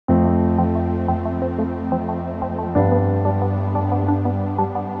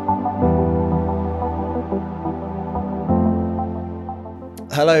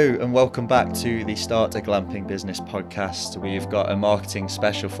Hello and welcome back to the Start a Glamping Business podcast. We've got a marketing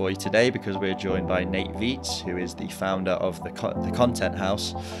special for you today because we're joined by Nate Viets, who is the founder of the Content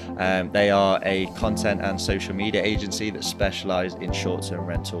House. They are a content and social media agency that specialise in short-term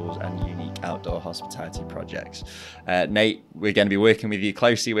rentals and unique outdoor hospitality projects. Nate, we're going to be working with you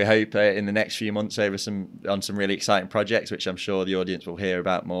closely, we hope, in the next few months on some really exciting projects, which I'm sure the audience will hear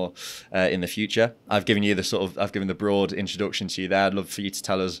about more in the future. I've given the broad introduction to you there. I'd love for you to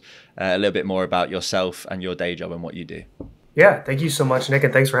tell us a little bit more about yourself and your day job and what you do. Yeah, thank you so much, Nick,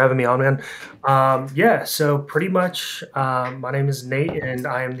 and thanks for having me on, man. So pretty much my name is Nate, and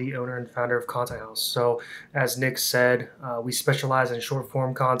I am the owner and founder of Content House. So as Nick said, we specialize in short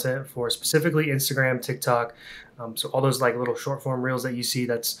form content for specifically Instagram, TikTok. So all those like little short form reels that you see,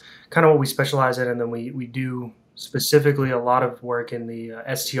 that's kind of what we specialize in. And then we do specifically a lot of work in the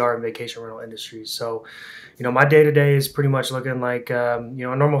STR and vacation rental industry. So, my day-to-day is pretty much looking like, a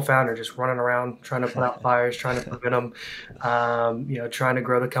normal founder, just running around, trying to put out fires, trying to prevent them, trying to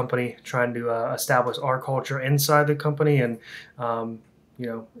grow the company, trying to establish our culture inside the company. And,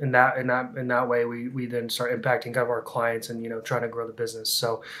 in that way, we then start impacting kind of our clients and, trying to grow the business.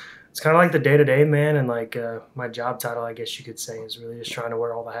 So it's kind of like the day-to-day, man, and like my job title, I guess you could say, is really just trying to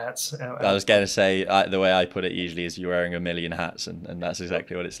wear all the hats. I was going to say, the way I put it usually is you're wearing a million hats, and that's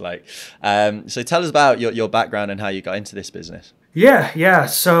exactly what it's like. So tell us about your background and how you got into this business. Yeah.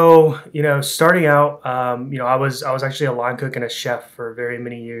 So, starting out, I was actually a line cook and a chef for very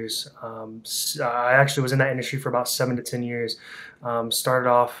many years. I actually was in that industry for about 7 to 10 years. Started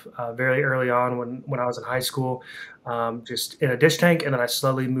off very early on when I was in high school, just in a dish tank. And then I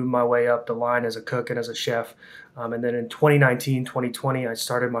slowly moved my way up the line as a cook and as a chef. And then in 2019, 2020, I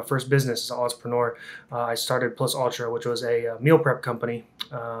started my first business as an entrepreneur. I started Plus Ultra, which was a meal prep company.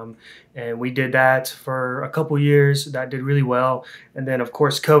 And we did that for a couple years. That did really well. And then, of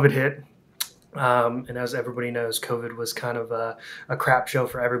course, COVID hit. And as everybody knows, COVID was kind of a crap show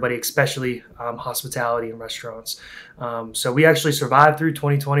for everybody, especially hospitality and restaurants. So we actually survived through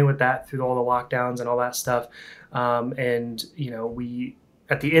 2020 with that, through all the lockdowns and all that stuff. We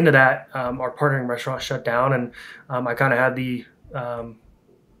at the end of that, our partnering restaurant shut down, and I kind of had the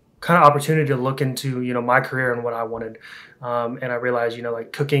kind of opportunity to look into, my career and what I wanted. And I realized,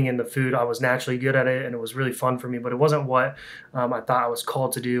 like cooking and the food, I was naturally good at it and it was really fun for me, but it wasn't what I thought I was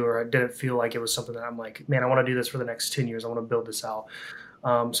called to do, or I didn't feel like it was something that I'm like, man, I want to do this for the next 10 years. I want to build this out.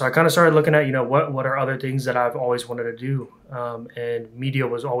 So I kind of started looking at, what are other things that I've always wanted to do? And media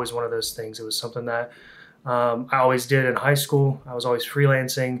was always one of those things. It was something that I always did in high school. I was always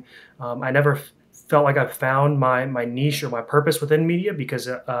freelancing. I never felt like I found my niche or my purpose within media because,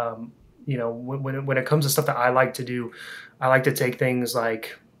 when it comes to stuff that I like to do, I like to take things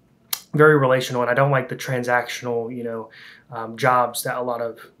like very relational, and I don't like the transactional, jobs that a lot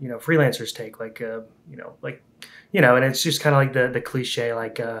of, freelancers take, and it's just kind of like the cliche,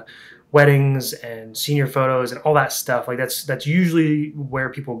 like, weddings and senior photos and all that stuff. Like that's usually where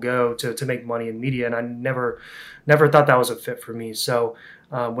people go to make money in media. And I never thought that was a fit for me. So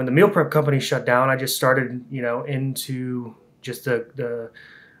when the meal prep company shut down, I just started, into just the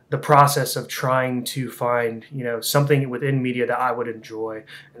process of trying to find, something within media that I would enjoy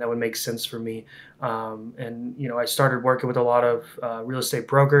and that would make sense for me. I started working with a lot of real estate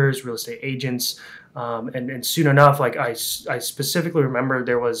brokers, real estate agents. And soon enough, like I specifically remember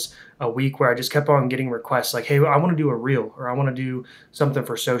there was a week where I just kept on getting requests like, hey, I want to do a reel, or I want to do something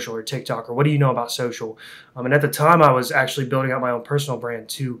for social or TikTok, or what do you know about social? And at the time I was actually building out my own personal brand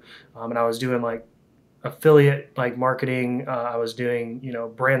too. And I was doing like affiliate like marketing. I was doing,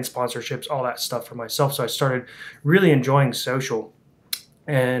 brand sponsorships, all that stuff for myself. So I started really enjoying social,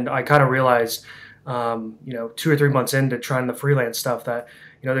 and I kind of realized, 2 or 3 months into trying the freelance stuff that,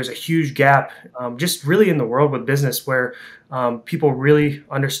 there's a huge gap just really in the world with business where people really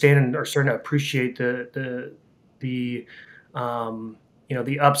understand and are starting to appreciate the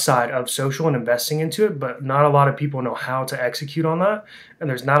upside of social and investing into it, but not a lot of people know how to execute on that. And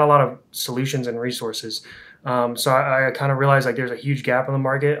there's not a lot of solutions and resources. So I kind of realized like there's a huge gap in the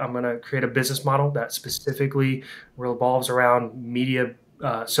market. I'm going to create a business model that specifically revolves around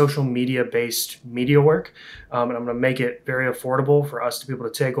social media based media work. And I'm going to make it very affordable for us to be able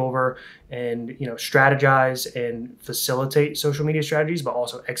to take over and, strategize and facilitate social media strategies, but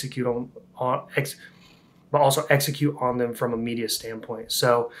also execute on them from a media standpoint.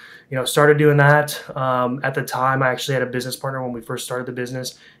 So, started doing that. At the time, I actually had a business partner when we first started the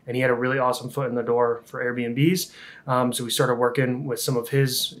business, and he had a really awesome foot in the door for Airbnbs. So we started working with some of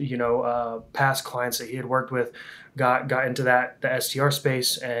his, past clients that he had worked with, got into the STR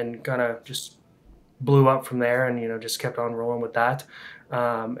space, and kind of just blew up from there, and just kept on rolling with that.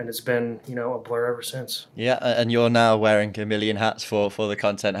 And it's been, a blur ever since. Yeah, and you're now wearing a million hats for the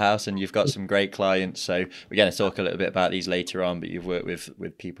Content House, and you've got some great clients. So we're going to talk a little bit about these later on. But you've worked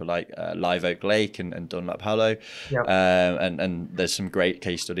with people like Live Oak Lake and Dunlop Hollow, Yeah. and there's some great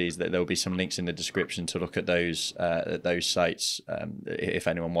case studies. That there'll be some links in the description to look at those sites if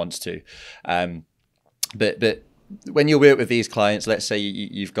anyone wants to. But when you work with these clients, let's say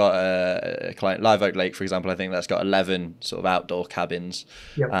you've got a client, Live Oak Lake, for example, I think that's got 11 sort of outdoor cabins.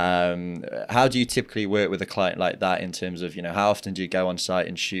 Yep. How do you typically work with a client like that in terms of, how often do you go on site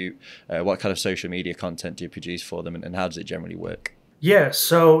and shoot? What kind of social media content do you produce for them, and how does it generally work? Yeah,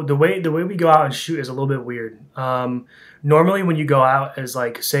 so the way we go out and shoot is a little bit weird. Normally, when you go out as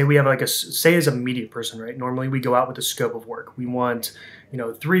like, say we have like say as a media person, right? Normally we go out with a scope of work. We want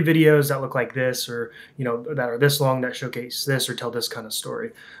 3 videos that look like this, or that are this long, that showcase this or tell this kind of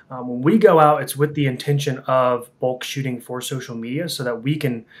story. When we go out, it's with the intention of bulk shooting for social media, so that we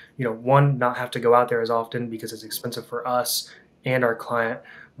can one, not have to go out there as often because it's expensive for us and our client,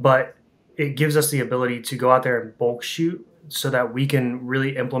 but it gives us the ability to go out there and bulk shoot so that we can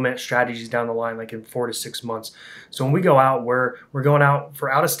really implement strategies down the line, like in 4 to 6 months. So when we go out, we're going out for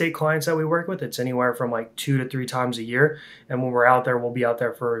out-of-state clients that we work with. It's anywhere from like 2 to 3 times a year. And when we're out there, we'll be out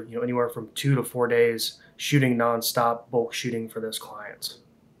there for anywhere from 2 to 4 days shooting nonstop, bulk shooting for those clients.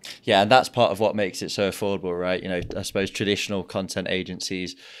 Yeah, and that's part of what makes it so affordable, right? I suppose traditional content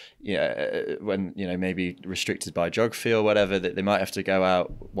agencies, when maybe restricted by geography or whatever, that they might have to go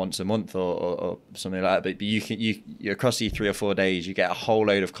out once a month or something like that. But you across these 3 or 4 days, you get a whole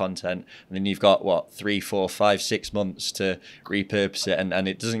load of content, and then you've got 3, 4, 5, 6 months to repurpose it, and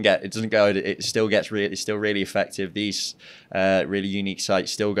it it's still really effective. These really unique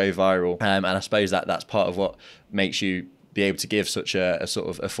sites still go viral, and I suppose that's part of what makes you be able to give such a sort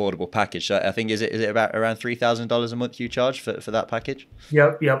of affordable package. So I think is it about around $3,000 a month you charge for that package?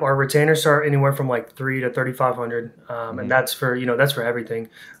 Yep. Our retainers start anywhere from like $3,000 to $3,500, and that's for that's for everything.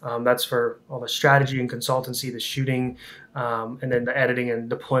 That's for all the strategy and consultancy, the shooting, and then the editing and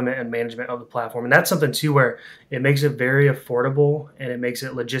deployment and management of the platform. And that's something too where it makes it very affordable, and it makes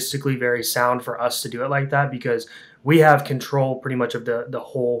it logistically very sound for us to do it like that, because we have control pretty much of the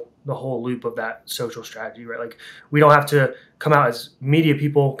whole loop of that social strategy, right? Like we don't have to come out as media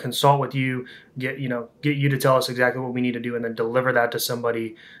people, consult with you, get you to tell us exactly what we need to do, and then deliver that to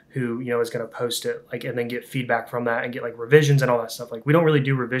somebody who is going to post it, like, and then get feedback from that and get like revisions and all that stuff. Like we don't really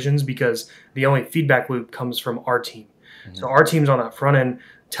do revisions because the only feedback loop comes from our team. Mm-hmm. So our team's on that front end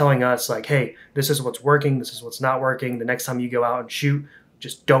telling us like, hey, this is what's working, this is what's not working. The next time you go out and shoot,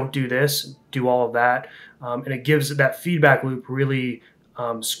 just don't do this, do all of that. And it gives that feedback loop really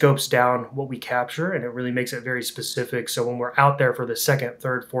scopes down what we capture, and it really makes it very specific. So when we're out there for the 2nd,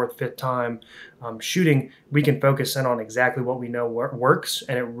 3rd, 4th, 5th time shooting, we can focus in on exactly what we know works,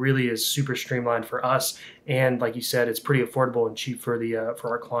 and it really is super streamlined for us. And like you said, it's pretty affordable and cheap for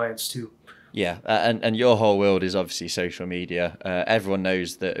our clients too. Yeah, and your whole world is obviously social media. Everyone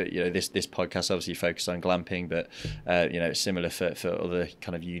knows that this podcast obviously focuses on glamping, but it's similar for other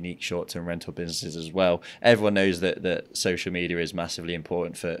kind of unique short-term rental businesses as well. Everyone knows that social media is massively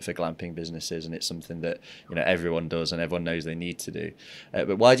important for glamping businesses, and it's something that everyone does and everyone knows they need to do.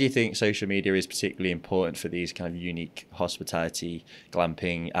 But why do you think social media is particularly important for these kind of unique hospitality,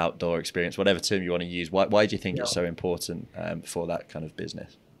 glamping, outdoor experience, whatever term you want to use? Why do you think it's so important for that kind of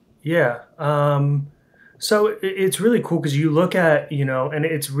business? Yeah. So it's really cool because you look at, and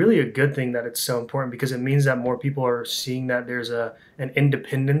it's really a good thing that it's so important, because it means that more people are seeing that there's an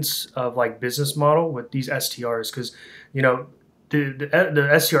independence of like business model with these STRs. Because,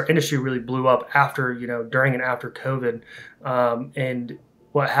 the STR industry really blew up after, during and after COVID. And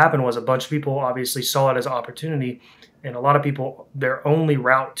what happened was a bunch of people obviously saw it as an opportunity. And a lot of people, their only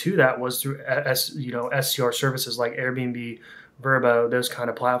route to that was through, STR services like Airbnb, Verbo, those kind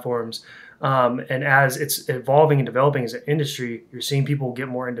of platforms. And as it's evolving and developing as an industry, you're seeing people get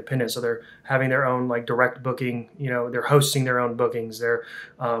more independent. So they're having their own like direct booking, they're hosting their own bookings. They're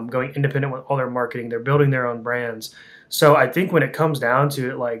going independent with all their marketing. They're building their own brands. So I think when it comes down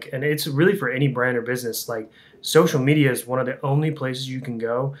to it, and it's really for any brand or business, like social media is one of the only places you can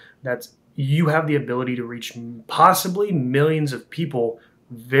go that's you have the ability to reach possibly millions of people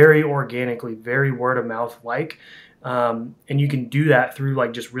very organically, very word of mouth and you can do that through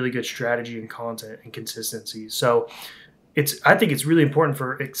like just really good strategy and content and consistency. So I think it's really important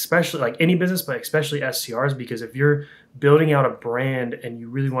for especially like any business, but especially SCRs, because if you're building out a brand and you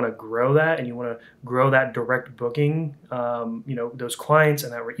really want to grow that and you want to grow that direct booking, those clients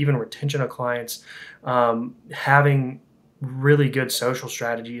and that even retention of clients, having really good social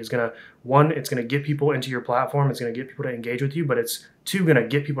strategy is going to, one, it's going to get people into your platform. It's going to get people to engage with you, but it's two, going to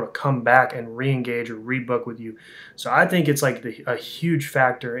get people to come back and re-engage or rebook with you. So I think it's like a huge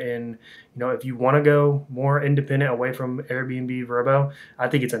factor in, if you want to go more independent away from Airbnb, Vrbo, I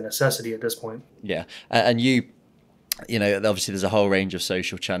think it's a necessity at this point. Yeah. And obviously there's a whole range of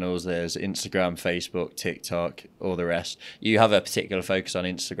social channels. There's Instagram, Facebook, TikTok, all the rest. You have a particular focus on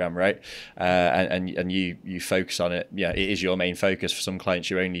Instagram, right? And you focus on it. Yeah, it is your main focus. For some clients,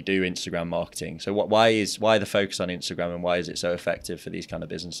 you only do Instagram marketing. So why the focus on Instagram, and why is it so effective for these kind of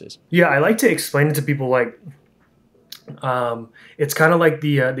businesses? Yeah, I like to explain it to people like, it's kind of like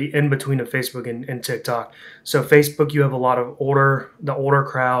the in between of Facebook and TikTok. So Facebook, you have a lot of the older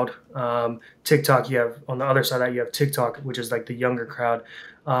crowd. TikTok, you have on the other side of that, you have TikTok, which is like the younger crowd.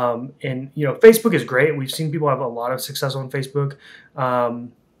 And Facebook is great. We've seen people have a lot of success on Facebook.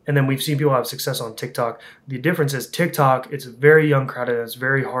 And then we've seen people have success on TikTok. The difference is TikTok, it's a very young crowd, and it's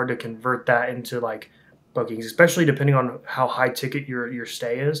very hard to convert that into like bookings, especially depending on how high ticket your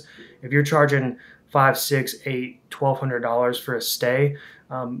stay is. If you're charging $500, $600, $800, $1,200 for a stay,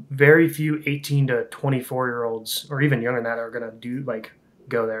 very few 18 to 24-year-olds or even younger than that are gonna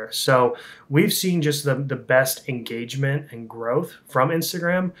go there. So we've seen just the best engagement and growth from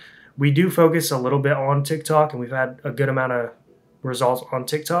Instagram. We do focus a little bit on TikTok, and we've had a good amount of results on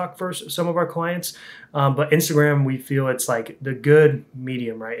TikTok for some of our clients. But Instagram, we feel it's like the good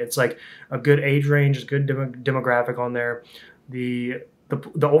medium, right? It's like a good age range, a good demographic on there. The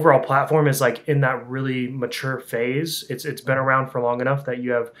overall platform is like in that really mature phase. It's been around for long enough that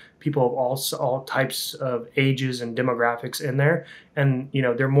you have people of all types of ages and demographics in there, and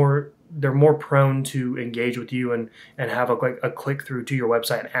they're more prone to engage with you and have a click through to your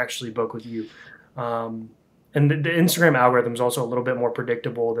website and actually book with you. And the Instagram algorithm is also a little bit more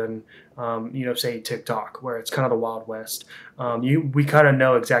predictable than, say TikTok, where it's kind of the Wild West. We kind of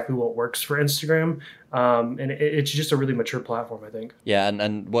know exactly what works for Instagram, and it's just a really mature platform, I think. Yeah,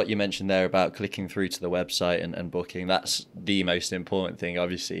 and what you mentioned there about clicking through to the website and booking, that's the most important thing.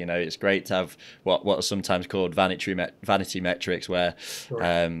 Obviously, it's great to have what are sometimes called vanity metrics, where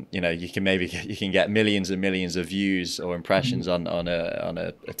sure. You can get millions and millions of views or impressions on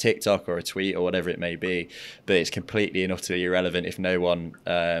a TikTok or a tweet or whatever it may be, but it's completely and utterly irrelevant if no one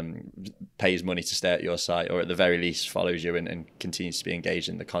pays money to stay at your site, or at the very least follows you and continues to be engaged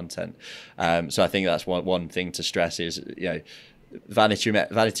in the content. So I think that's one thing to stress is, vanity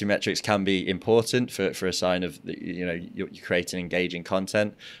metrics can be important for a sign of you're creating engaging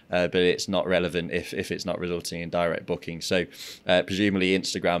content, but it's not relevant if it's not resulting in direct booking. So presumably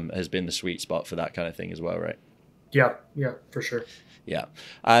Instagram has been the sweet spot for that kind of thing as well, right? Yeah, for sure. Yeah.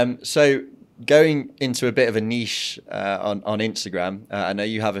 So going into a bit of a niche on Instagram, I know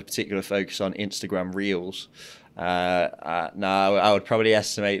you have a particular focus on Instagram Reels. Now, I would probably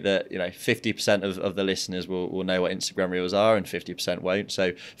estimate that 50% of the listeners will know what Instagram Reels are, and 50% won't.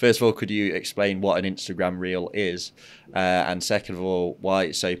 So first of all, could you explain what an Instagram Reel is, and second of all, why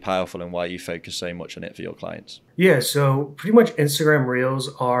it's so powerful and why you focus so much on it for your clients? Yeah, so pretty much Instagram Reels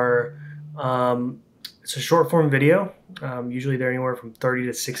are it's a short form video. Usually they're anywhere from 30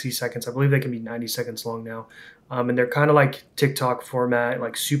 to 60 seconds. I believe they can be 90 seconds long now. And they're kind of like TikTok format,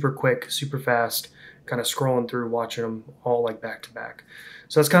 like super quick, super fast, kind of scrolling through, watching them all like back to back.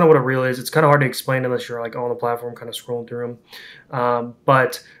 So that's kind of what a reel is. It's kind of hard to explain unless you're like on the platform kind of scrolling through them.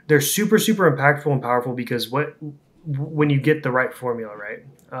 But they're super, super impactful and powerful because when you get the right formula,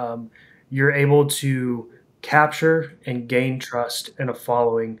 right, you're able to capture and gain trust and a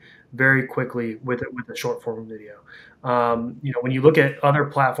following very quickly with a short form video. When you look at other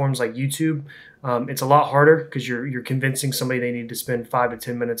platforms like YouTube, it's a lot harder because you're convincing somebody they need to spend 5 to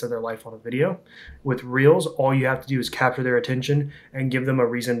 10 minutes of their life on a video. With Reels, all you have to do is capture their attention and give them a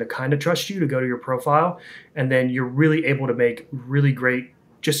reason to kind of trust you, to go to your profile, and then you're really able to make really great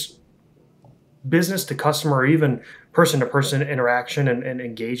just business to customer or even person to person interaction and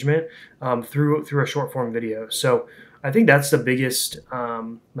engagement through a short form video. So I think that's the biggest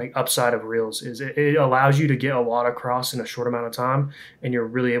upside of Reels is it allows you to get a lot across in a short amount of time, and you're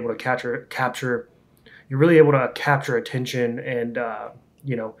really able to capture attention and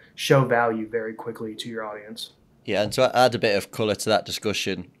show value very quickly to your audience. Yeah, and to add a bit of color to that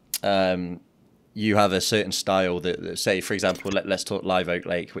discussion, you have a certain style that say, for example, let's talk Live Oak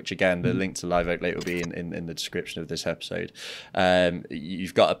Lake, which again, the link to Live Oak Lake will be in the description of this episode.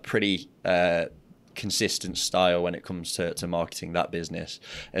 You've got a pretty consistent style when it comes to marketing that business.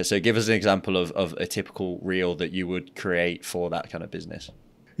 So give us an example of a typical reel that you would create for that kind of business.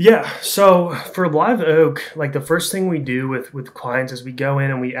 Yeah. So for Live Oak, like the first thing we do with clients is we go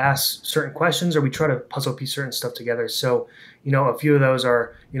in and we ask certain questions or we try to puzzle piece certain stuff together. So, a few of those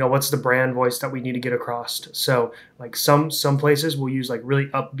are, what's the brand voice that we need to get across? So like some places we'll use like really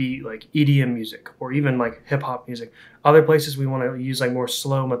upbeat like EDM music or even like hip hop music. Other places we want to use like more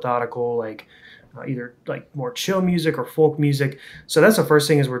slow, methodical, like either like more chill music or folk music. So that's the first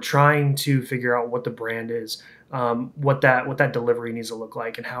thing is we're trying to figure out what the brand is, what that delivery needs to look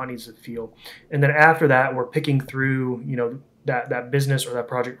like, and how it needs to feel. And then after that, we're picking through that business or that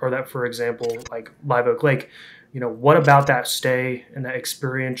project or that, for example, like Live Oak Lake. What about that stay and that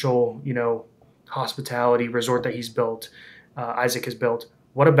experiential hospitality resort that he's built, Isaac has built.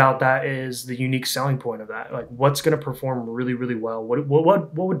 What about that is the unique selling point of that? Like, what's going to perform really, really well?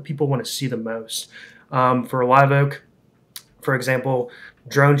 What would people want to see the most? For Live Oak, for example,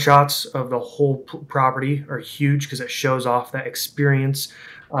 drone shots of the whole property are huge because it shows off that experience.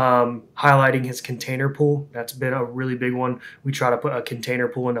 Highlighting his container pool, that's been a really big one. We try to put a container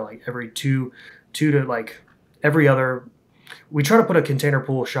pool into like every two to like every other. We try to put a container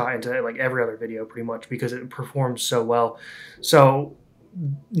pool shot into like every other video pretty much because it performs so well. So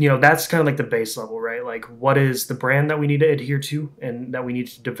that's kind of like the base level, right? Like, what is the brand that we need to adhere to and that we need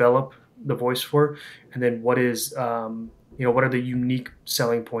to develop the voice for? And then what are the unique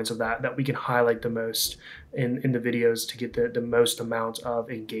selling points of that we can highlight the most in the videos to get the most amount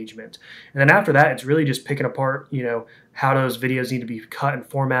of engagement. And then after that, it's really just picking apart, how those videos need to be cut and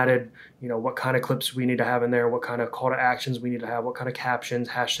formatted, what kind of clips we need to have in there, what kind of call to actions we need to have, what kind of captions,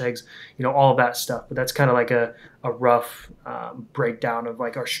 hashtags, all of that stuff. But that's kind of like a rough breakdown of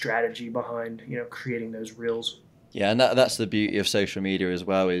like our strategy behind, creating those reels. Yeah, and that's the beauty of social media as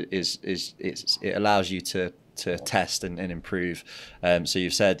well. It allows you to test and improve. So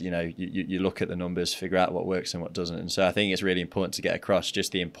you've said, you look at the numbers, figure out what works and what doesn't. And so I think it's really important to get across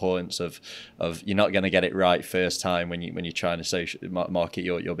just the importance of you're not going to get it right first time when you're trying to market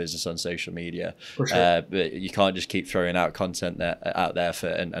your business on social media. For sure. But you can't just keep throwing out content out there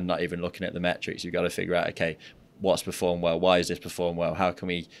and not even looking at the metrics. You've got to figure out, okay, what's performed well, why is this performed well, how can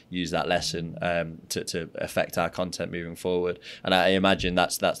we use that lesson to affect our content moving forward. And I imagine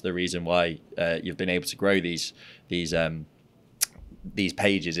that's the reason why you've been able to grow these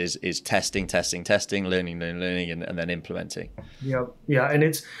pages is testing, learning, and then implementing. Yeah, and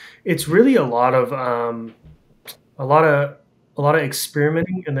it's really a lot of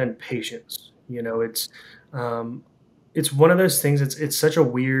experimenting and then patience. It's one of those things. It's such a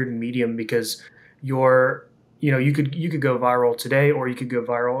weird medium because you're you could go viral today or you could go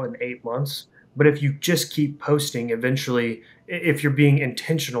viral in 8 months. But if you just keep posting, eventually, if you're being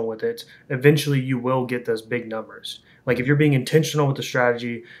intentional with it, eventually you will get those big numbers. Like if you're being intentional with the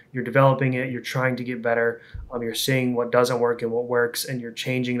strategy, you're developing it, you're trying to get better, you're seeing what doesn't work and what works, and you're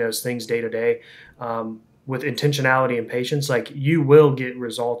changing those things day to day. With intentionality and patience, like you will get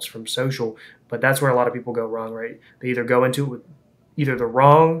results from social, but that's where a lot of people go wrong, right? They either go into it with either the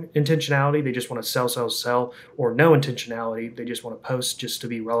wrong intentionality, they just want to sell, sell, sell, or no intentionality, they just want to post just to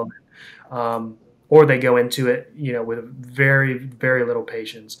be relevant. Or they go into it, with very, very little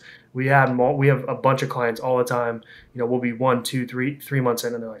patience. We have a bunch of clients all the time. We'll be 1, 2, 3 months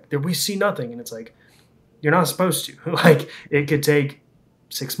in, and they're like, "Did we see nothing?" And it's like, you're not supposed to. Like it could take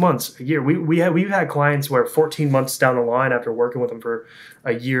 6 months, a year. We've had clients where 14 months down the line, after working with them for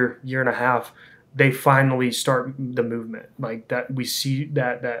a year and a half, they finally start the movement. Like that, we see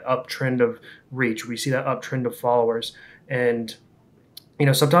that uptrend of reach. We see that uptrend of followers, and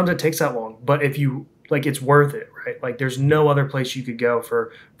sometimes it takes that long. But if you like, it's worth it, right? Like there's no other place you could go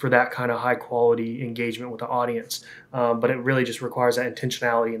for that kind of high quality engagement with the audience. But it really just requires that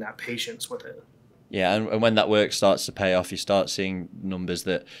intentionality and that patience with it. Yeah, and when that work starts to pay off, you start seeing numbers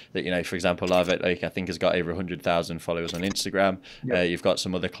that for example, Live at Lake, I think, has got over 100,000 followers on Instagram. Yep. You've got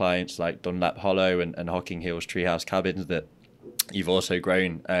some other clients like Dunlap Hollow and Hocking Hills Treehouse Cabins that you've also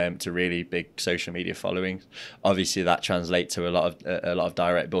grown to really big social media followings. Obviously, that translates to a lot of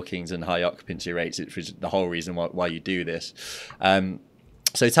direct bookings and high occupancy rates, which is the whole reason why you do this.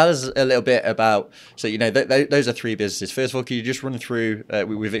 So tell us a little bit about, those are three businesses. First of all, can you just run through,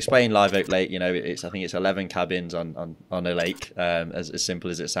 we've explained Live Oak Lake, I think it's 11 cabins on a lake, as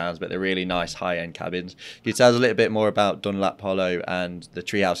simple as it sounds, but they're really nice high-end cabins. Can you tell us a little bit more about Dunlap Hollow and the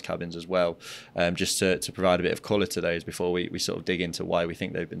Treehouse Cabins as well, just to provide a bit of colour to those before we sort of dig into why we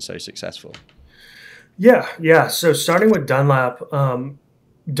think they've been so successful? Yeah. So starting with Dunlap's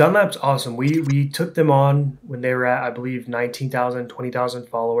awesome. We took them on when they were at, I believe, 19,000, 20,000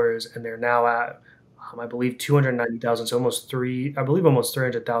 followers, and they're now at, I believe, 290,000, so almost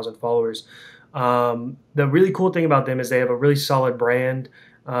 300,000 followers. The really cool thing about them is they have a really solid brand.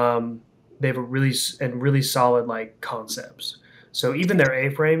 They have a really solid like concepts. So even their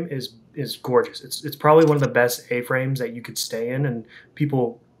A-frame is gorgeous. It's probably one of the best A-frames that you could stay in, and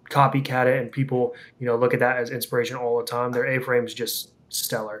people copycat it, and people look at that as inspiration all the time. Their A-frame is just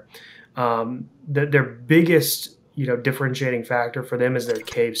stellar. Their biggest differentiating factor for them is their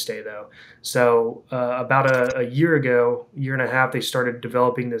cave stay though. So about a year ago, year and a half, they started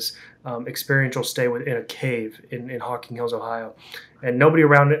developing this experiential stay within a cave in Hocking Hills, Ohio, and nobody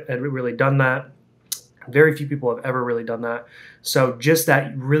around it had really done that. Very few people have ever really done that. So just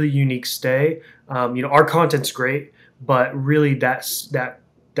that really unique stay. Our content's great, but really that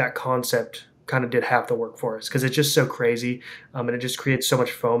concept kind of did half the work for us because it's just so crazy, and it just creates so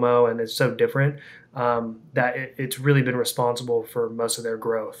much FOMO, and it's so different that it's really been responsible for most of their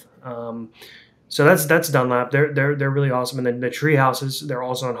growth. So that's Dunlap. They're really awesome. And then the tree houses, they're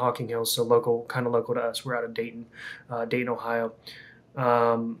also on Hocking Hills, so local to us. We're out of Dayton, Ohio.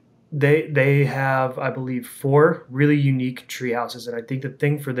 They have, I believe, 4 really unique tree houses, and I think the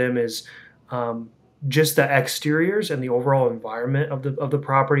thing for them is just the exteriors and the overall environment of the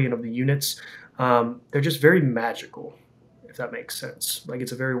property and of the units. They're just very magical, if that makes sense. Like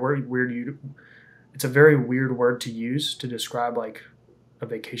it's a very weird word to use to describe like a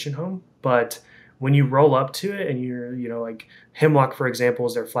vacation home, but when you roll up to it and you're like Hemlock, for example,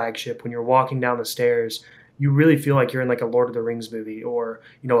 is their flagship. When you're walking down the stairs, you really feel like you're in like a Lord of the Rings movie or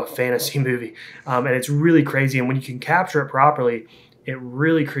a fantasy movie, and it's really crazy. And when you can capture it properly, it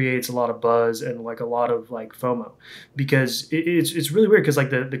really creates a lot of buzz and like a lot of like FOMO, because it's really weird because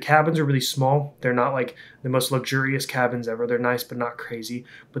like the cabins are really small. They're not like the most luxurious cabins ever. They're nice but not crazy.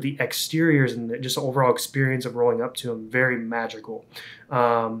 But the exteriors and just the overall experience of rolling up to them, very magical.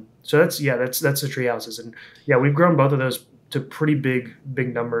 So that's the tree houses, and yeah, we've grown both of those to pretty big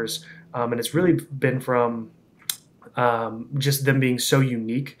numbers, and it's really been from just them being so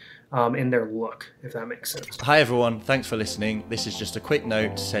unique in their look, if that makes sense. Hi everyone, thanks for listening. This is just a quick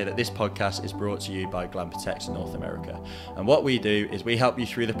note to say that this podcast is brought to you by Glamping North America. And what we do is we help you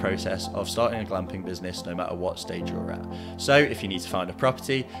through the process of starting a glamping business no matter what stage you're at. So if you need to find a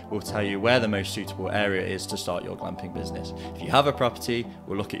property, we'll tell you where the most suitable area is to start your glamping business. If you have a property,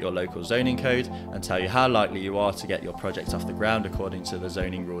 we'll look at your local zoning code and tell you how likely you are to get your project off the ground according to the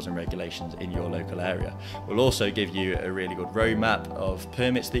zoning rules and regulations in your local area. We'll also give you a really good roadmap of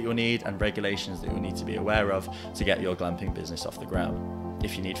permits that you'll need and regulations that you'll need to be aware of to get your glamping business off the ground.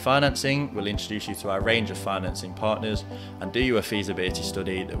 If you need financing, we'll introduce you to our range of financing partners and do you a feasibility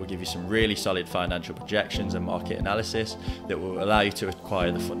study that will give you some really solid financial projections and market analysis that will allow you to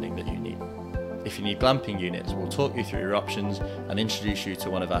acquire the funding that you need. If you need glamping units, we'll talk you through your options and introduce you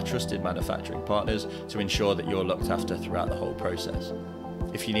to one of our trusted manufacturing partners to ensure that you're looked after throughout the whole process.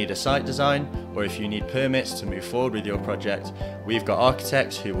 If you need a site design or if you need permits to move forward with your project, we've got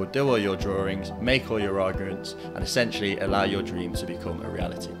architects who will do all your drawings, make all your arguments, and essentially allow your dream to become a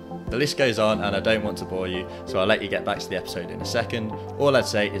reality. The list goes on and I don't want to bore you, so I'll let you get back to the episode in a second. All I'd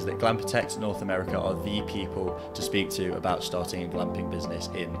say is that Glamping North America are the people to speak to about starting a glamping business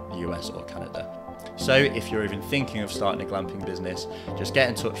in the US or Canada. So if you're even thinking of starting a glamping business, just get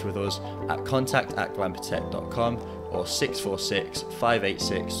in touch with us at contact@glamptech.com or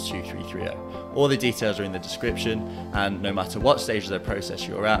 646-586-2330. All the details are in the description, and no matter what stage of the process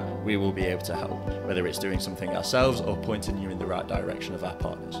you're at, we will be able to help, whether it's doing something ourselves or pointing you in the right direction of our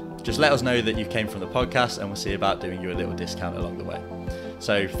partners. Just let us know that you came from the podcast and we'll see about doing you a little discount along the way.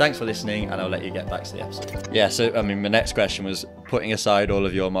 So thanks for listening, and I'll let you get back to the episode. Yeah, so I mean, my next question was, putting aside all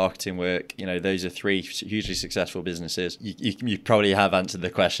of your marketing work, those are 3 hugely successful businesses. You probably have answered the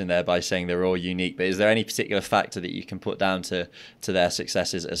question there by saying they're all unique, but is there any particular factor that you can put down to their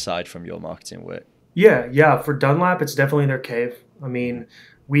successes aside from your marketing work? Yeah. For Dunlap, it's definitely their cave. I mean,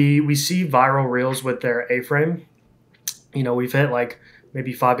 we see viral reels with their A-frame. We've hit like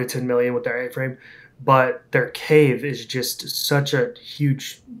maybe 5 to 10 million with their A-frame. But their cave is just such a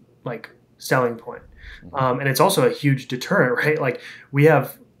huge like selling point. And it's also a huge deterrent, right? Like we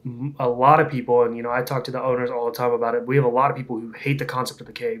have a lot of people, and I talk to the owners all the time about it. We have a lot of people who hate the concept of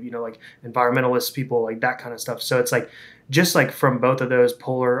the cave, like environmentalists, people like that kind of stuff. So it's like just like from both of those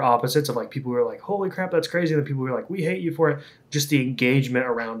polar opposites of like people who are like, holy crap, that's crazy, and the people who are like, we hate you for it. Just the engagement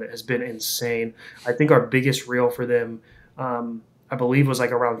around it has been insane. I think our biggest reel for them, I believe, was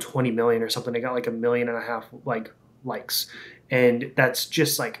like around 20 million or something. They got like 1.5 million like likes. And that's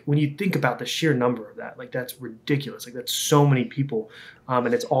just like, when you think about the sheer number of that, like that's ridiculous. Like that's so many people.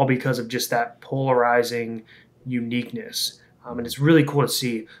 And it's all because of just that polarizing uniqueness And it's really cool to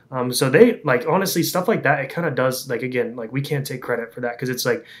see. So they like, honestly, stuff like that, it kind of does, like, again, like we can't take credit for that because it's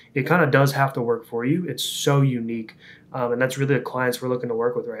like it kind of does have to work for you. It's so unique. And that's really the clients we're looking to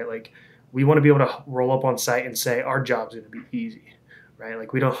work with, right? Like we want to be able to roll up on site and say our job's going to be easy, right?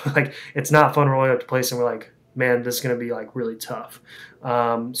 Like we don't like, it's not fun rolling up to place and we're like, man, this is going to be like really tough.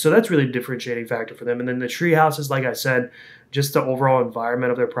 So that's really a differentiating factor for them. And then the tree houses, like I said, just the overall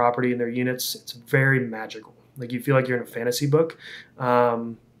environment of their property and their units, it's very magical. Like you feel like you're in a fantasy book.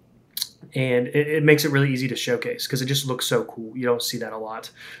 And it makes it really easy to showcase because it just looks so cool. You don't see that a lot.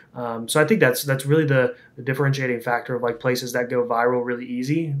 So I think that's really the differentiating factor of like places that go viral really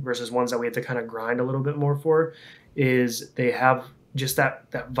easy versus ones that we have to kind of grind a little bit more for, is they have just that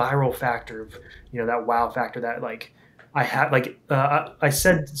viral factor of, you know, that wow factor that like I had, like I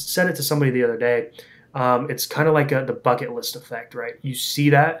said it to somebody the other day. It's kind of like the bucket list effect, right? You see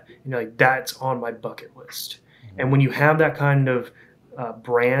that and you're like, that's on my bucket list. And when you have that kind of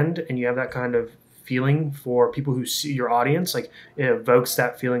brand and you have that kind of feeling for people who see your audience, like it evokes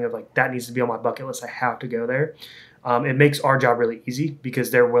that feeling of like, that needs to be on my bucket list. I have to go there. It makes our job really easy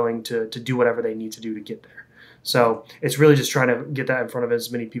because they're willing to do whatever they need to do to get there. So it's really just trying to get that in front of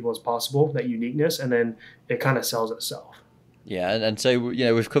as many people as possible, that uniqueness, and then it kind of sells itself. Yeah, and so, you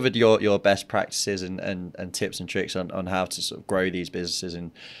know, we've covered your best practices and tips and tricks on how to sort of grow these businesses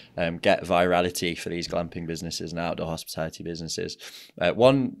and get virality for these glamping businesses and outdoor hospitality businesses.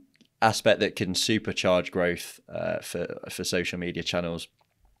 One aspect that can supercharge growth for social media channels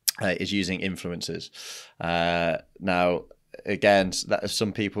is using influencers. Now, again,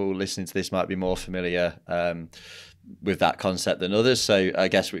 some people listening to this might be more familiar with that concept than others. So I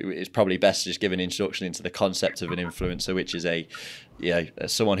guess it's probably best to just give an introduction into the concept of an influencer, which is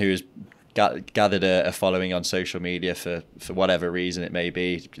someone who has gathered a following on social media for whatever reason it may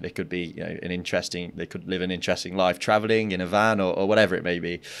be. They could be, you know, they could live an interesting life traveling in a van or whatever it may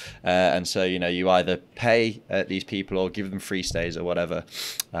be. And so, you know, you either pay these people or give them free stays or whatever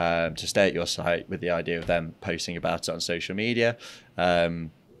to stay at your site with the idea of them posting about it on social media. And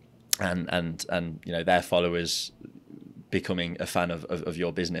you know, their followers becoming a fan of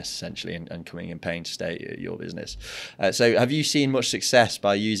your business essentially and coming and paying to stay at your business. So have you seen much success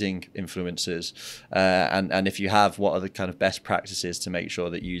by using influencers? And if you have, what are the kind of best practices to make sure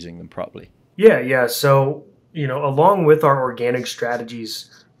that you're using them properly? Yeah. So, you know, along with our organic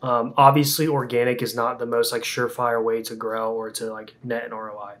strategies, obviously organic is not the most like surefire way to grow or to like net an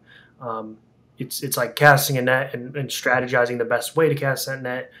ROI. It's like casting a net and strategizing the best way to cast that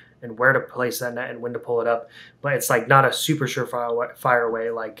net and where to place that net and when to pull it up. But it's like not a super surefire way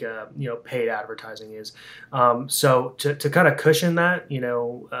like, you know, paid advertising is. So to kind of cushion that, you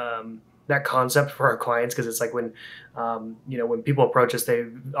know, that concept for our clients, because it's like when, you know, when people approach us, they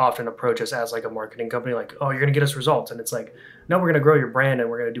often approach us as like a marketing company, like, oh, you're going to get us results. And it's like, no, we're going to grow your brand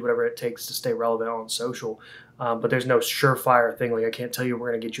and we're going to do whatever it takes to stay relevant on social. But there's no surefire thing. Like I can't tell you we're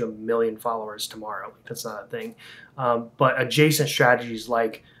going to get you 1 million followers tomorrow. Like, that's not a thing. But adjacent strategies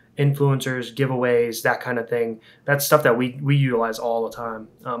like influencers, giveaways, that kind of thing, that's stuff that we utilize all the time.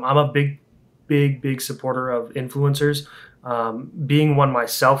 I'm a big supporter of influencers. Being one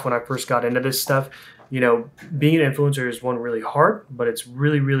myself when I first got into this stuff, you know, being an influencer is one really hard, but it's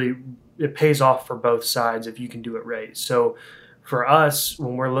really, it pays off for both sides if you can do it right. So for us,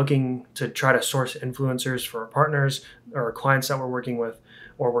 when we're looking to try to source influencers for our partners or our clients that we're working with,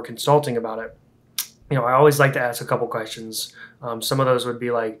 or we're consulting about it, you know, I always like to ask a couple questions. Some of those would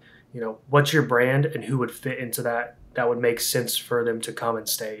be like, you know, what's your brand and who would fit into that would make sense for them to come and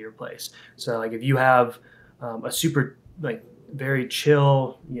stay at your place. So like if you have a super like very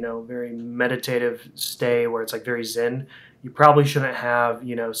chill, you know, very meditative stay where it's like very zen, you probably shouldn't have,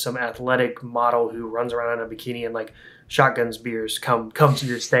 you know, some athletic model who runs around in a bikini and like shotguns beers come to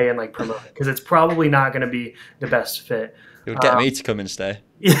your stay and like promote it, because it's probably not going to be the best fit. It would get me to come and stay.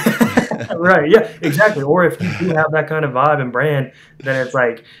 Yeah, right. Yeah, exactly. Or if you do have that kind of vibe and brand, then it's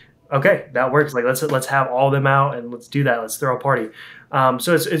like, okay, that works. Like let's have all of them out and let's do that. Let's throw a party.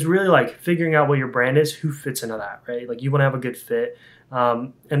 So it's really like figuring out what your brand is, who fits into that, right? Like you want to have a good fit.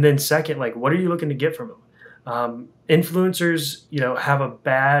 And then second, like what are you looking to get from them? Influencers, you know, have a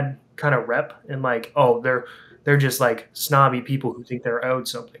bad kind of rep and like, oh, they're just like snobby people who think they're owed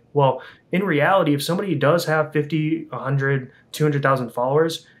something. Well, in reality, if somebody does have 50, 100, 200,000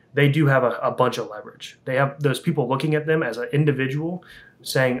 followers, they do have a bunch of leverage. They have those people looking at them as an individual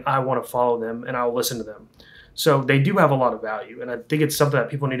saying, I want to follow them and I'll listen to them. So they do have a lot of value. And I think it's something that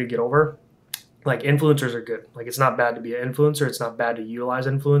people need to get over. Like influencers are good. Like it's not bad to be an influencer. It's not bad to utilize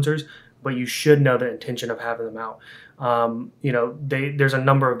influencers, but you should know the intention of having them out. You know, there's a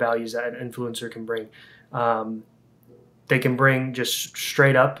number of values that an influencer can bring. they can bring just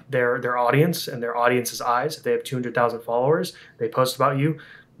straight up their audience and their audience's eyes. If they have 200,000 followers, they post about you,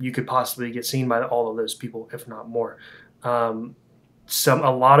 you could possibly get seen by all of those people, if not more. A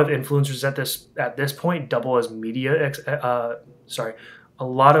lot of influencers at this point double as a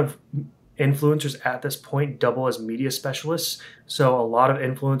lot of influencers at this point double as media specialists. So a lot of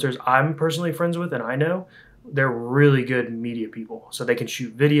influencers I'm personally friends with, and I know they're really good media people. So they can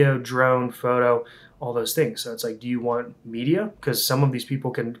shoot video, drone, photo, all those things. So it's like, do you want media? Because some of these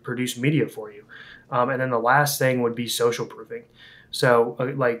people can produce media for you. And then the last thing would be social proofing. So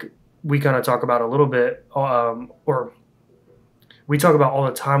like we kind of talk about a little bit, or we talk about all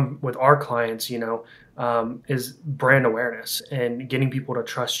the time with our clients, is brand awareness and getting people to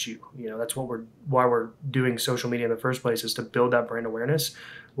trust you. That's why we're doing social media in the first place, is to build that brand awareness,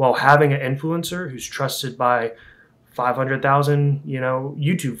 while having an influencer who's trusted by 500,000,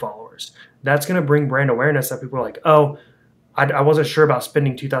 YouTube followers. That's going to bring brand awareness that people are like, oh, I wasn't sure about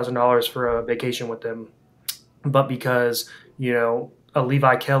spending $2,000 for a vacation with them, but because, a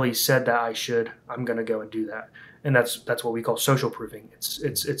Levi Kelly said that I'm going to go and do that. And that's what we call social proofing.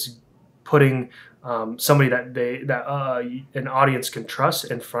 It's putting somebody that an audience can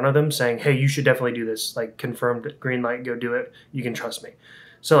trust in front of them, saying, hey, you should definitely do this, like confirmed, green light, go do it. You can trust me.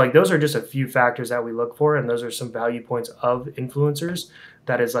 So like those are just a few factors that we look for. And those are some value points of influencers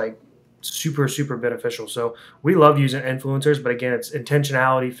that is like super, super beneficial. So we love using influencers, but again, it's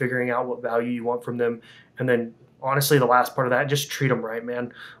intentionality, figuring out what value you want from them. And then honestly, the last part of that, just treat them right,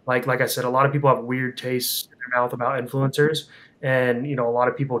 man. Like I said, a lot of people have weird tastes in their mouth about influencers. And, a lot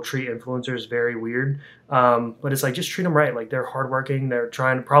of people treat influencers very weird. But it's like, just treat them right. Like they're hardworking. They're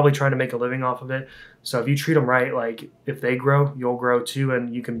probably trying to make a living off of it. So if you treat them right, like if they grow, you'll grow too.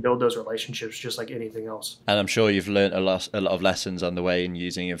 And you can build those relationships just like anything else. And I'm sure you've learned a lot of lessons on the way in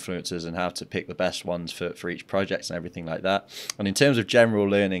using influencers and how to pick the best ones for each project and everything like that. And in terms of general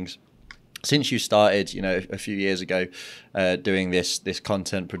learnings, since you started, a few years ago, doing this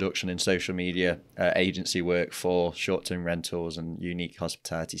content production and social media agency work for short-term rentals and unique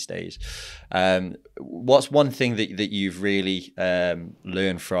hospitality stays, what's one thing that you've really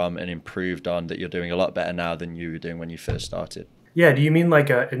learned from and improved on that you're doing a lot better now than you were doing when you first started? Yeah, do you mean like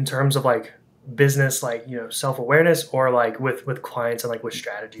in terms of like business, like self-awareness, or like with clients and like with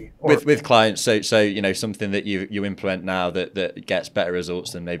strategy? Or with clients, so something that you implement now that gets better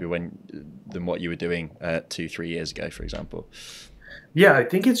results than maybe than what you were doing 2-3 years ago, for example? Yeah, I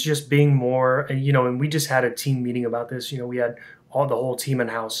think it's just being more, and we just had a team meeting about this. We had the whole team in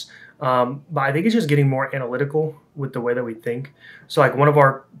house. But I think it's just getting more analytical with the way that we think. So like one of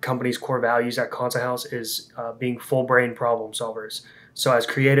our company's core values at Content House is being full brain problem solvers. So as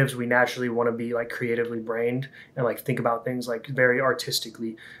creatives, we naturally want to be like creatively brained and like think about things like very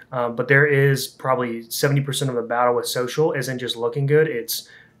artistically. But there is probably 70% of the battle with social isn't just looking good. It's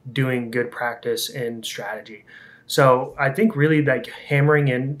doing good practice and strategy. So I think really like hammering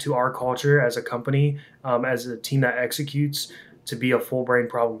into our culture as a company, as a team that executes, to be a full brain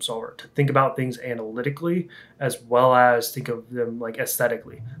problem solver, to think about things analytically as well as think of them like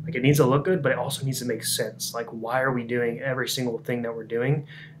aesthetically. Like it needs to look good, but it also needs to make sense. Like why are we doing every single thing that we're doing,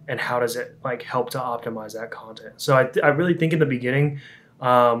 and how does it like help to optimize that content? So I really think in the beginning,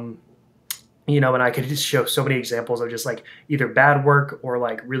 and I could just show so many examples of just like either bad work or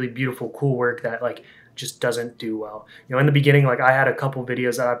like really beautiful, cool work that like just doesn't do well. In the beginning, like I had a couple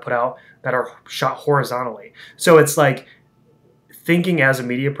videos that I put out that are shot horizontally. So it's like thinking as a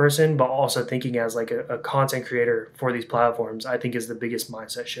media person, but also thinking as like a content creator for these platforms, I think is the biggest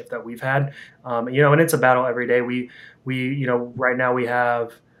mindset shift that we've had. And it's a battle every day. We right now we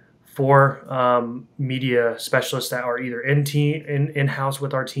have 4 media specialists that are either in-house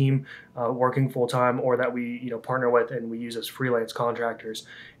with our team, working full-time, or that we, partner with and we use as freelance contractors.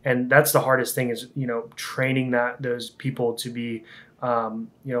 And that's the hardest thing is, training those people to be,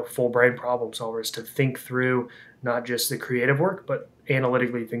 full brain problem solvers, to think through not just the creative work, but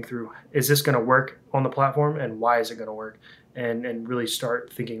analytically think through, is this going to work on the platform and why is it going to work? And really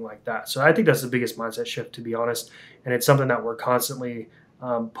start thinking like that. So I think that's the biggest mindset shift, to be honest. And it's something that we're constantly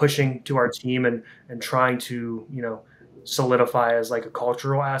pushing to our team and trying to, solidify as like a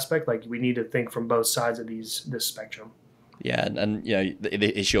cultural aspect. Like we need to think from both sides of this spectrum. Yeah, and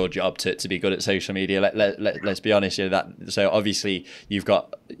it's your job to be good at social media. Let's be honest. So obviously you've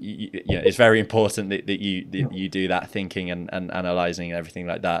got it's very important that you do that thinking and analyzing and everything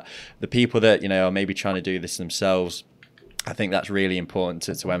like that. The people that are maybe trying to do this themselves, I think that's really important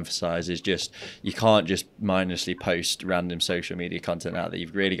to emphasize, is just you can't just mindlessly post random social media content out there.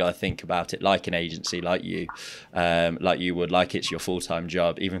 You've really got to think about it like an agency, like you would, like it's your full-time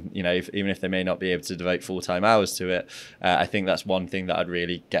job, even even if they may not be able to devote full-time hours to it. I think that's one thing that I'd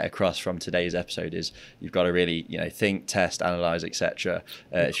really get across from today's episode, is you've got to really think, test, analyze, etc.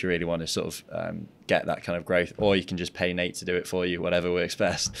 If you really want to sort of get that kind of growth, or you can just pay Nate to do it for you, whatever works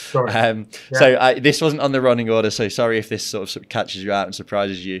best. Sure. So this wasn't on the running order, so sorry if this sort of catches you out and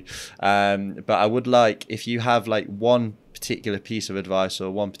surprises you, but I would like, if you have like one particular piece of advice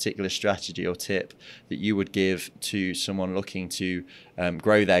or one particular strategy or tip that you would give to someone looking to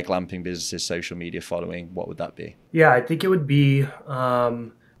grow their glamping business's social media following, what would that be? Yeah, I think it would be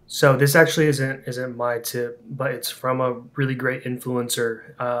so this actually isn't my tip, but it's from a really great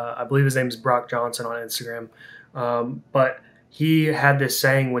influencer. I believe his name is Brock Johnson on Instagram. But he had this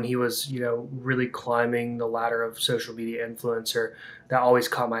saying when he was, really climbing the ladder of social media influencer that always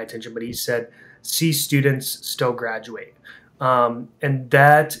caught my attention. But he said, "See students still graduate." And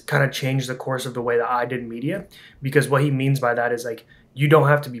that kind of changed the course of the way that I did media, because what he means by that is like, you don't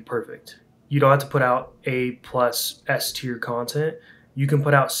have to be perfect. You don't have to put out A+ S tier content. You can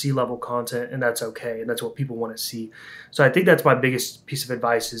put out C-level content, and that's okay. And that's what people want to see. So I think that's my biggest piece of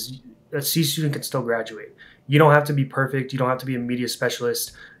advice, is a C student can still graduate. You don't have to be perfect. You don't have to be a media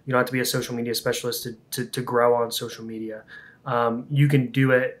specialist. You don't have to be a social media specialist to grow on social media. You can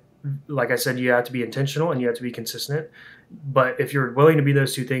do it. Like I said, you have to be intentional and you have to be consistent. But if you're willing to be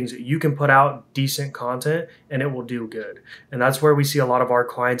those two things, you can put out decent content and it will do good. And that's where we see a lot of our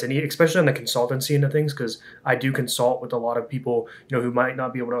clients, and especially on the consultancy end of things, because I do consult with a lot of people, who might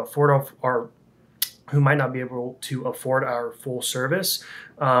not be able to afford our full service.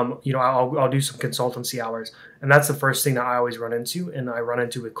 I'll do some consultancy hours, and that's the first thing that I always run into, and I run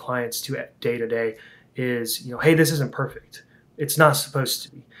into with clients too day to day, is hey, this isn't perfect. It's not supposed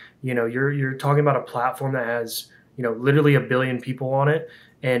to be. You're talking about a platform that has literally 1 billion people on it,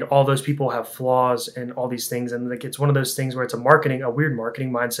 and all those people have flaws and all these things, and like it's one of those things where it's a weird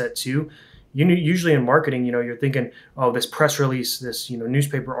marketing mindset too. Usually in marketing, you're thinking, oh, this press release, this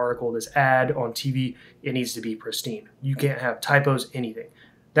newspaper article, this ad on TV, it needs to be pristine. You can't have typos, anything.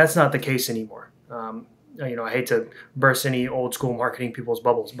 That's not the case anymore. I hate to burst any old school marketing people's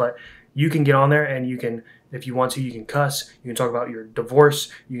bubbles, but you can get on there and you can, if you want to, you can cuss, you can talk about your divorce,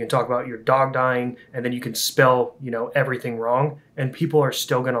 you can talk about your dog dying, and then you can spell, everything wrong, and people are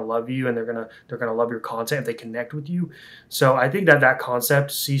still going to love you, and they're going to love your content if they connect with you. So I think that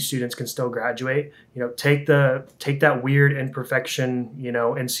concept, C students can still graduate, take that weird imperfection,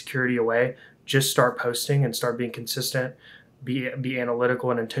 insecurity away, just start posting and start being consistent, be analytical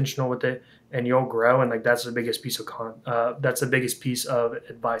and intentional with it, and you'll grow. And like that's the biggest piece of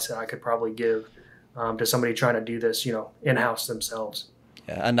advice that I could probably give to somebody trying to do this, in-house themselves.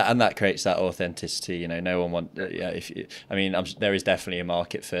 Yeah, and that creates that authenticity. No one there is definitely a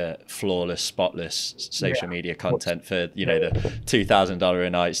market for flawless, spotless social media content for the $2,000 a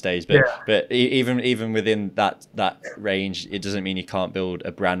night stays. But even within that range, it doesn't mean you can't build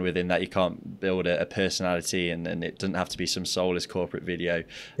a brand within that. You can't build a personality, and it doesn't have to be some soulless corporate video.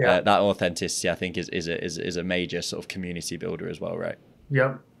 That authenticity, I think, is a major sort of community builder as well, right?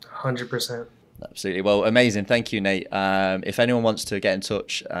 Yep, 100%. Absolutely. Well, amazing. Thank you, Nate. If anyone wants to get in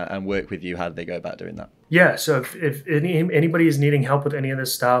touch and work with you, how do they go about doing that? Yeah. So if anybody is needing help with any of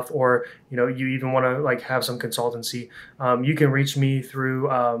this stuff, or, you even want to have some consultancy, you can reach me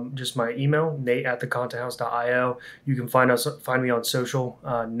through just my email, nate@thecontenthouse.io. You can find me on social,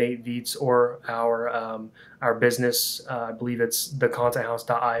 Nate Viets, or our business. I believe it's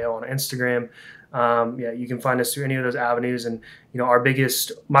thecontenthouse.io on Instagram. You can find us through any of those avenues. And, my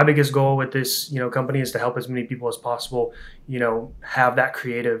biggest goal with this, company is to help as many people as possible, have that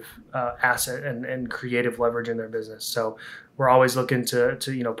creative asset and creative leverage in their business. So we're always looking to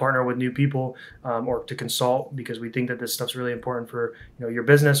partner with new people or to consult, because we think that this stuff's really important for, your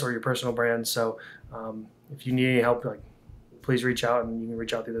business or your personal brand. So if you need any help, please reach out, and you can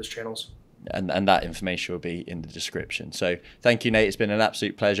reach out through those channels. And that information will be in the description. So thank you, Nate. It's been an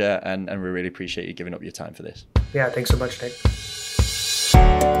absolute pleasure, and we really appreciate you giving up your time for this. Yeah, thanks so much, Nick.